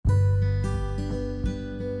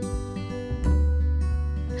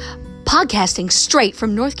Podcasting straight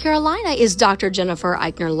from North Carolina is Dr. Jennifer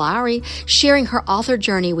Eichner Lowry, sharing her author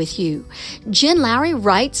journey with you. Jen Lowry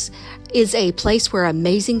Writes is a place where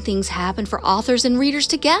amazing things happen for authors and readers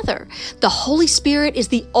together. The Holy Spirit is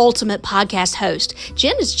the ultimate podcast host.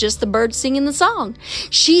 Jen is just the bird singing the song.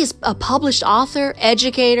 She is a published author,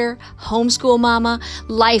 educator, homeschool mama,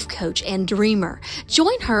 life coach, and dreamer.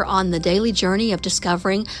 Join her on the daily journey of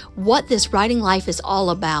discovering what this writing life is all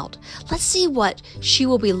about. Let's see what she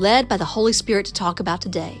will be led by the Holy Spirit to talk about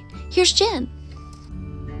today. Here's Jen.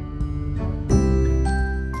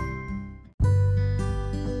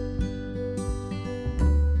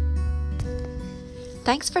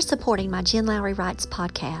 Thanks for supporting my Jen Lowry Writes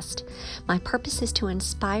podcast. My purpose is to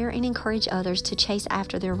inspire and encourage others to chase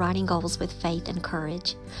after their writing goals with faith and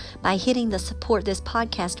courage. By hitting the support this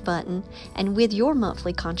podcast button and with your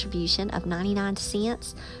monthly contribution of 99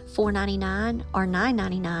 cents, $4.99, or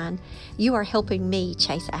 $9.99, you are helping me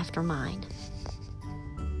chase after mine.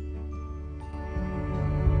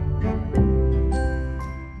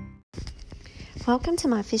 Welcome to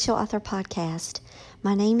my official author podcast.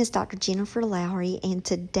 My name is Dr. Jennifer Lowry, and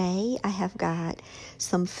today I have got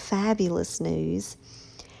some fabulous news.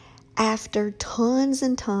 After tons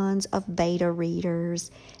and tons of beta readers,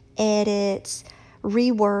 edits,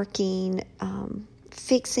 reworking,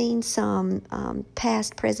 fixing some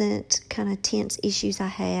past, present kind of tense issues I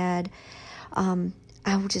had,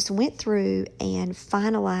 I just went through and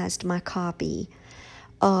finalized my copy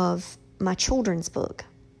of my children's book.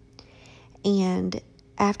 And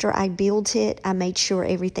after I built it, I made sure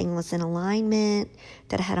everything was in alignment,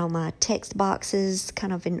 that I had all my text boxes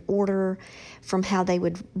kind of in order from how they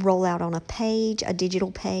would roll out on a page, a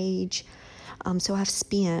digital page. So I've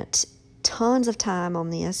spent tons of time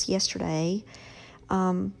on this yesterday.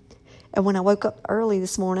 And when I woke up early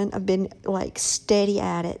this morning, I've been like steady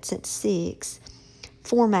at it since 6,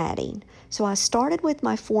 formatting. So I started with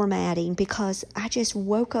my formatting because I just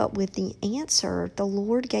woke up with the answer. The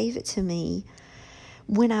Lord gave it to me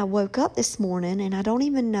when I woke up this morning, and I don't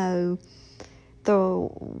even know the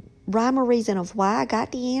rhyme or reason of why I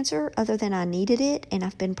got the answer other than I needed it, and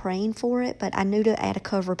I've been praying for it, but I knew to add a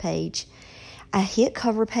cover page. I hit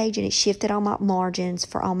cover page, and it shifted all my margins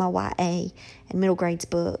for all my YA and middle grades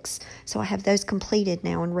books. So I have those completed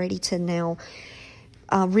now and ready to now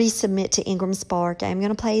resubmit to Ingram Spark. I'm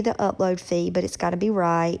going to pay the upload fee, but it's got to be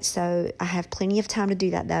right. So I have plenty of time to do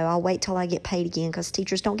that, though. I'll wait till I get paid again because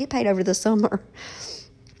teachers don't get paid over the summer.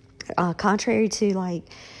 Contrary to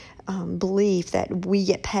belief that we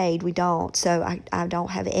get paid, we don't. So I don't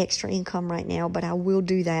have extra income right now, but I will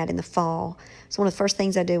do that in the fall. So one of the first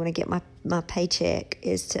things I do when I get my paycheck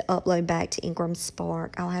is to upload back to Ingram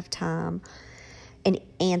Spark. I'll have time.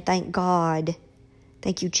 And thank God,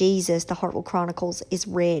 thank you, Jesus, the Hartwell Chronicles is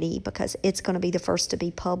ready because it's going to be the first to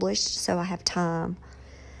be published, so I have time.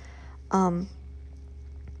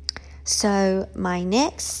 So my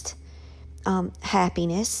next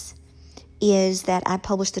happiness is that I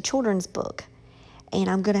published the children's book, and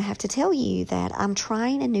I'm going to have to tell you that I'm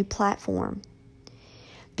trying a new platform.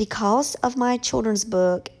 Because of my children's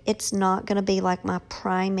book, it's not going to be like my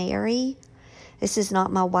primary. This is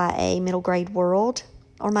not my YA middle grade world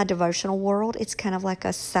or my devotional world. It's kind of like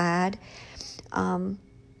a side a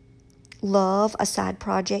side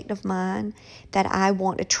project of mine that I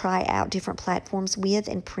want to try out different platforms with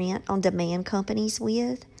and print on demand companies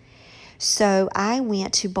with. So I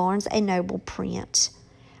went to Barnes & Noble Print.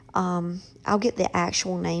 I'll get the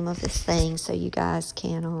actual name of this thing so you guys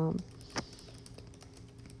can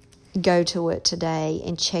go to it today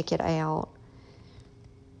and check it out.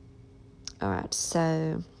 All right,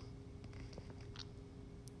 so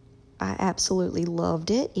I absolutely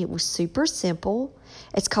loved it. It was super simple.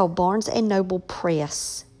 It's called Barnes & Noble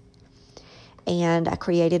Press. And I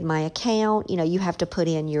created my account. You know, you have to put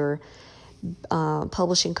in your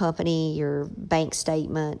publishing company, your bank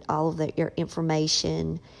statement, all of your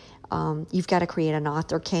information. You've got to create an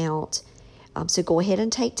author account. So go ahead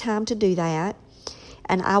and take time to do that.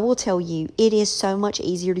 And I will tell you, it is so much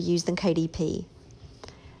easier to use than KDP.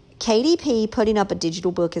 KDP, putting up a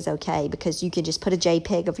digital book is okay because you can just put a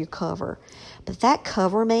JPEG of your cover. But that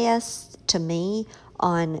cover mess, to me,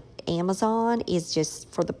 on Amazon is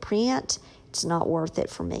just for the print. It's not worth it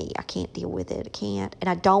for me. I can't deal with it. I can't. And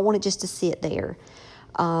I don't want it just to sit there.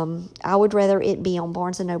 I would rather it be on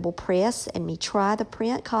Barnes & Noble Press and me try the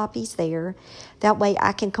print copies there. That way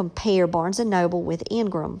I can compare Barnes & Noble with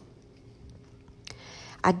Ingram.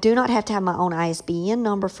 I do not have to have my own ISBN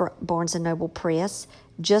number for Barnes & Noble Press,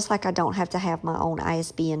 just like I don't have to have my own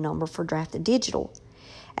ISBN number for Drafted Digital.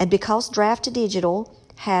 And because Drafted Digital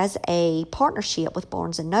has a partnership with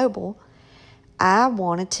Barnes & Noble, I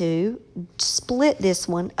wanted to split this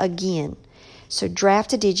one again. So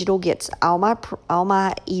Draft2Digital gets all my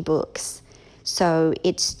ebooks. So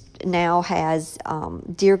it's now has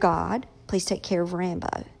Dear God, Please Take Care of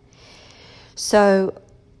Rambo. So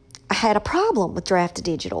I had a problem with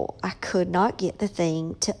Draft2Digital. I could not get the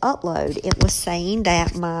thing to upload. It was saying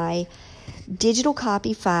that my digital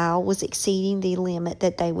copy file was exceeding the limit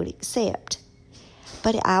that they would accept.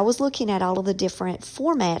 But I was looking at all of the different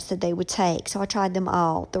formats that they would take. So I tried them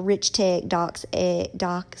all. The Rich Tech,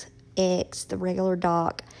 DocX, the regular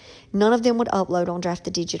doc. None of them would upload on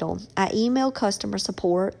Draft2Digital. I emailed customer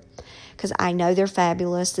support because I know they're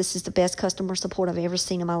fabulous. This is the best customer support I've ever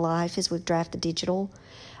seen in my life is with Draft2Digital.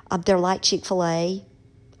 They're like Chick-fil-A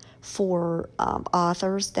for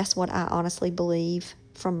authors. That's what I honestly believe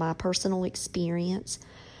from my personal experience.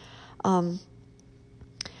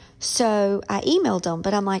 So I emailed them,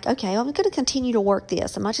 but I'm like, okay, I'm going to continue to work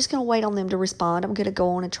this. I'm not just going to wait on them to respond. I'm going to go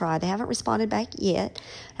on and try. They haven't responded back yet.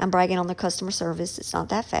 I'm bragging on their customer service. It's not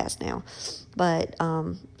that fast now. But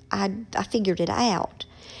I figured it out.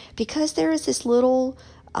 Because there is this little,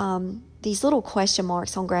 these little question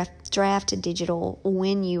marks on Draft2Digital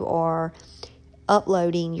when you are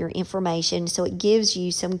uploading your information. So it gives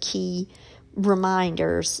you some key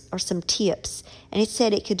reminders or some tips. And it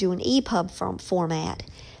said it could do an EPUB format.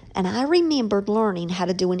 And I remembered learning how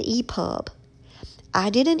to do an EPUB. I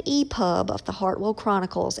did an EPUB of the Hartwell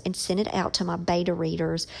Chronicles and sent it out to my beta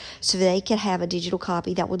readers so they could have a digital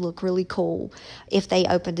copy that would look really cool if they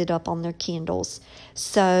opened it up on their Kindles.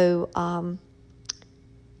 So,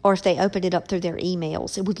 or if they opened it up through their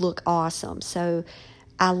emails, it would look awesome. So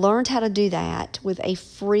I learned how to do that with a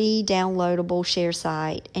free downloadable share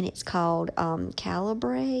site, and it's called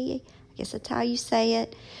Calibre. I guess that's how you say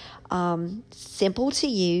it. Simple to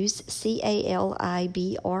use,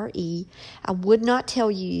 Calibre. I would not tell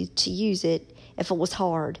you to use it if it was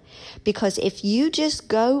hard, because if you just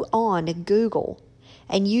go on to Google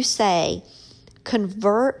and you say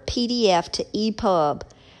convert PDF to EPUB,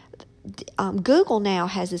 Google now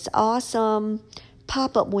has this awesome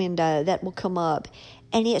pop-up window that will come up,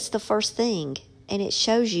 and it's the first thing, and it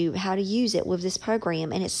shows you how to use it with this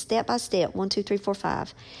program, and it's step by step, 1, 2, 3, 4,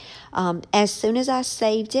 5. As soon as I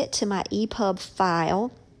saved it to my EPUB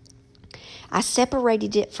file, I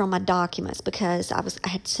separated it from my documents because I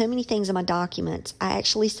had so many things in my documents. I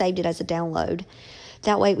actually saved it as a download.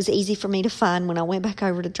 That way it was easy for me to find when I went back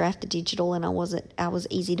over to Draft2Digital, and I was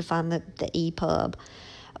easy to find the EPUB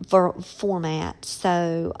format.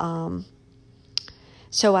 So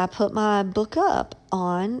I put my book up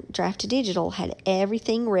on Draft2Digital, had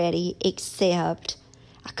everything ready except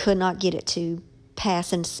I could not get it to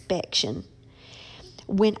pass inspection.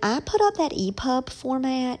 When I put up that EPUB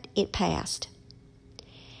format, it passed.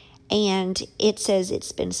 And it says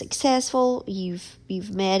it's been successful, you've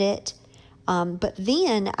met it. But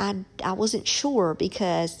then I wasn't sure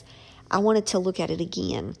because I wanted to look at it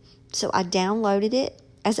again. So I downloaded it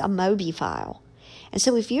as a Mobi file. And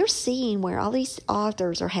so if you're seeing where all these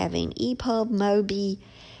authors are having EPUB, Mobi,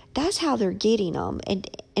 that's how they're getting them. And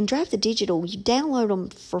Draft2Digital, you download them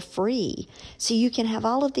for free. So you can have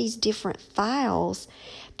all of these different files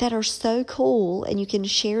that are so cool, and you can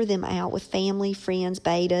share them out with family, friends,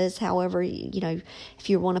 betas, however, if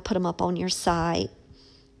you want to put them up on your site.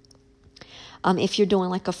 If you're doing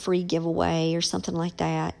like a free giveaway or something like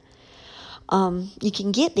that. You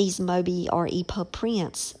can get these Mobi or EPUB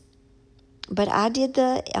prints. But I did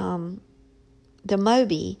the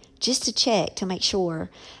Mobi just to check to make sure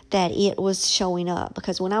that it was showing up,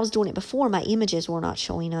 because when I was doing it before, my images were not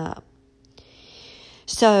showing up.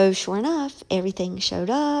 So sure enough, everything showed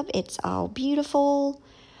up. It's all beautiful.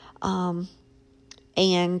 And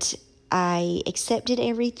I accepted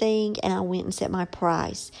everything, and I went and set my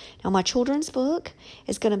price. Now my children's book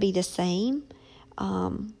is going to be the same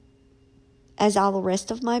as all the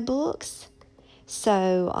rest of my books.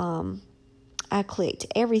 So I clicked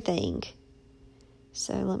everything.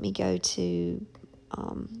 So let me go to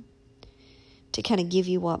kind of give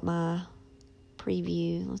you what my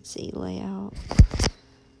preview, let's see, layout.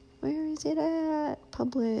 Where is it at?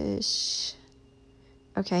 Publish.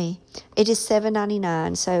 Okay, it is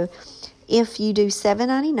 $7.99. So if you do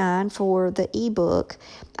 $7.99 for the ebook,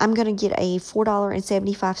 I'm going to get a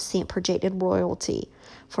 $4.75 projected royalty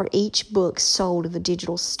for each book sold at the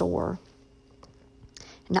digital store.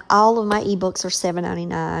 Now, all of my ebooks are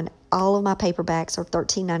 $7.99. All of my paperbacks are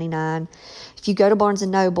 $13.99. If you go to Barnes &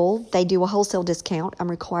 Noble, they do a wholesale discount. I'm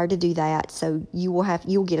required to do that, so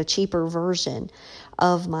you'll get a cheaper version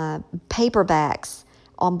of my paperbacks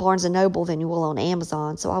on Barnes & Noble than you will on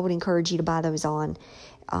Amazon. So I would encourage you to buy those on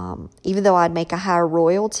Even though I'd make a higher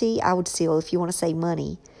royalty, I would still, if you want to save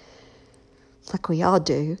money, like we all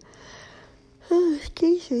do. Oh,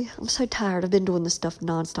 excuse me. I'm so tired. I've been doing this stuff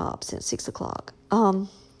nonstop since 6 o'clock.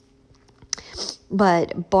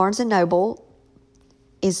 But Barnes & Noble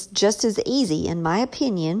is just as easy, in my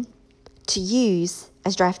opinion, to use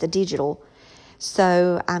as Draft2Digital.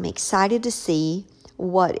 So I'm excited to see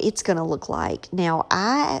what it's going to look like. Now,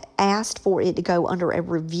 I asked for it to go under a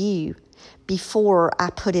review before I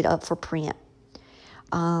put it up for print.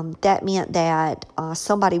 That meant that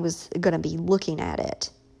somebody was going to be looking at it.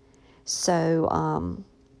 So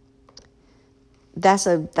that's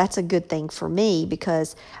a good thing for me,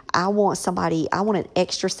 because I want an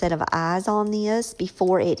extra set of eyes on this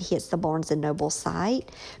before it hits the Barnes & Noble site,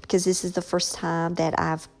 because this is the first time that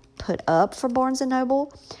I've put up for Barnes &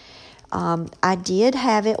 Noble. I did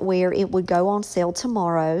have it where it would go on sale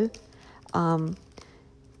tomorrow.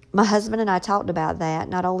 My husband and I talked about that.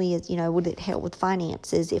 Not only would it help with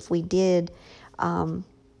finances if we did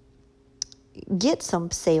get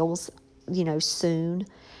some sales, soon,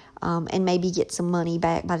 and maybe get some money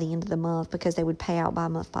back by the end of the month, because they would pay out by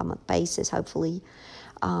month basis, hopefully.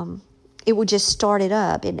 It would just start it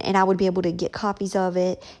up, and I would be able to get copies of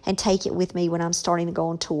it and take it with me when I'm starting to go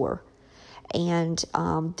on tour. And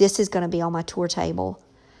this is going to be on my tour table.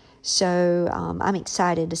 So I'm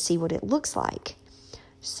excited to see what it looks like.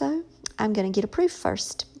 So I'm going to get approved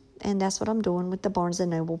first, and that's what I'm doing with the Barnes &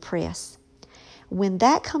 Noble press. When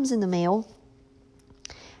that comes in the mail,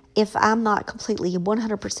 if I'm not completely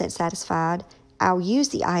 100% satisfied, I'll use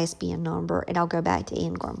the ISBN number and I'll go back to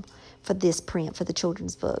Ingram for this print for the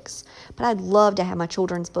children's books. But I'd love to have my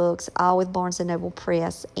children's books all with Barnes & Noble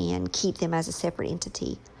Press and keep them as a separate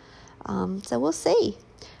entity. So we'll see.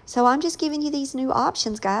 So I'm just giving you these new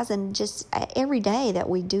options, guys, and just every day that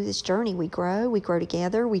we do this journey, we grow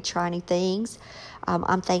together, we try new things.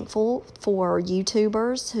 I'm thankful for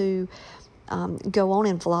YouTubers who go on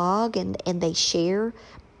and vlog and they share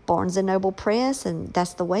Barnes & Noble Press, and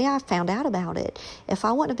that's the way I found out about it. If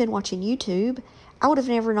I wouldn't have been watching YouTube, I would have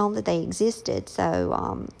never known that they existed. So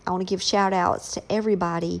I want to give shout outs to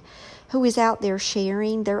everybody who is out there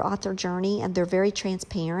sharing their author journey, and they're very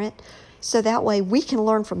transparent. So that way we can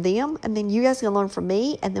learn from them, and then you guys can learn from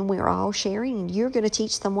me, and then we're all sharing, and you're going to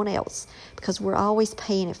teach someone else, because we're always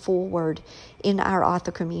paying it forward in our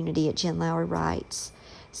author community at Jen Lowry Writes.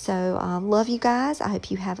 So love you guys. I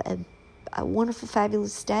hope you have a wonderful,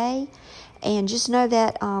 fabulous day. And just know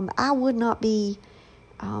that I would not be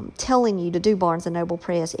telling you to do Barnes & Noble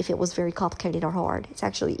Press if it was very complicated or hard. It's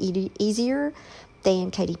actually easier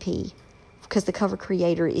than KDP, because the cover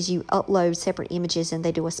creator is you upload separate images and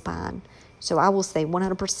they do a spine. So I will say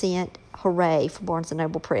 100% hooray for Barnes &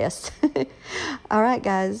 Noble Press. All right,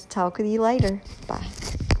 guys. Talk with you later. Bye.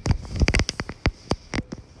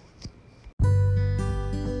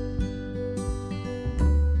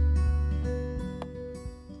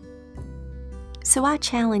 So I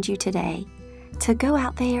challenge you today to go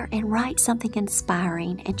out there and write something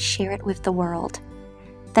inspiring and share it with the world.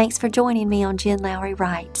 Thanks for joining me on Jen Lowry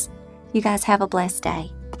Writes. You guys have a blessed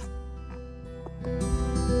day.